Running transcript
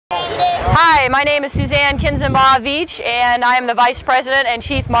Hi, my name is Susanne Kinzenbaw of Veatch, and I am the Vice President and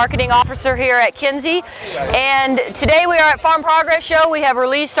Chief Marketing Officer here at Kinze. And today we are at Farm Progress Show. We have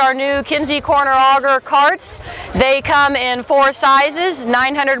released our new Kinze corner auger carts. They come in 4 sizes: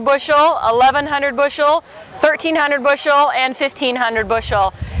 900 bushel, 1100 bushel, 1300 bushel, and 1500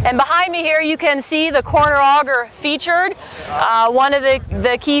 bushel. And behind me here you can see the corner auger featured. One of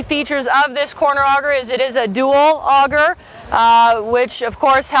the key features of this corner auger is it is a dual auger, which of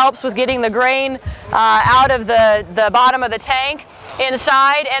course helps with getting the grain out of the bottom of the tank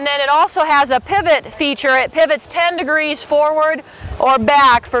inside. And then it also has a pivot feature. It pivots 10 degrees forward or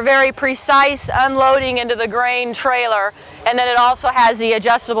back for very precise unloading into the grain trailer. And then it also has the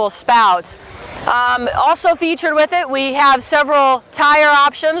adjustable spouts. Also featured with it, we have several tire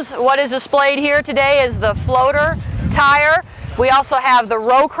options. What is displayed here today is the floater tire. We also have the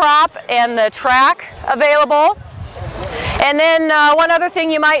row crop and the track available. And then one other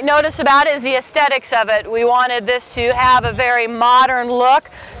thing you might notice about it is the aesthetics of it. We wanted this to have a very modern look,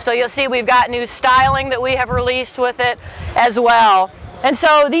 so you'll see we've got new styling that we have released with it as well. And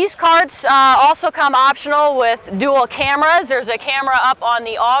so these carts also come optional with dual cameras. There's a camera up on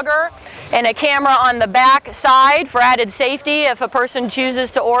the auger and a camera on the back side for added safety if a person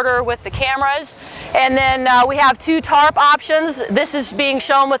chooses to order with the cameras. And then we have 2 tarp options. This is being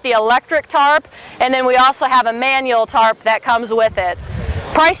shown with the electric tarp, and then we also have a manual tarp that comes with it.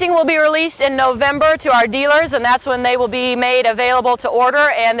 Pricing will be released in November to our dealers, and that's when they will be made available to order,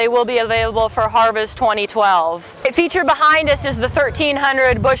 and they will be available for Harvest 2012. Featured behind us is the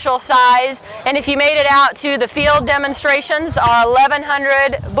 1300 bushel size, and if you made it out to the field demonstrations, our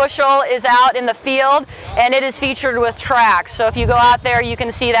 1100 bushel is out in the field, and it is featured with tracks. So if you go out there, you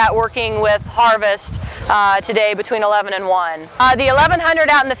can see that working with Harvest today between 11 and 1. The 1100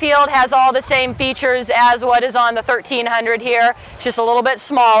 out in the field has all the same features as what is on the 1300 here. It's just a little bit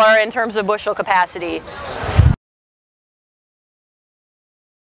smaller in terms of bushel capacity.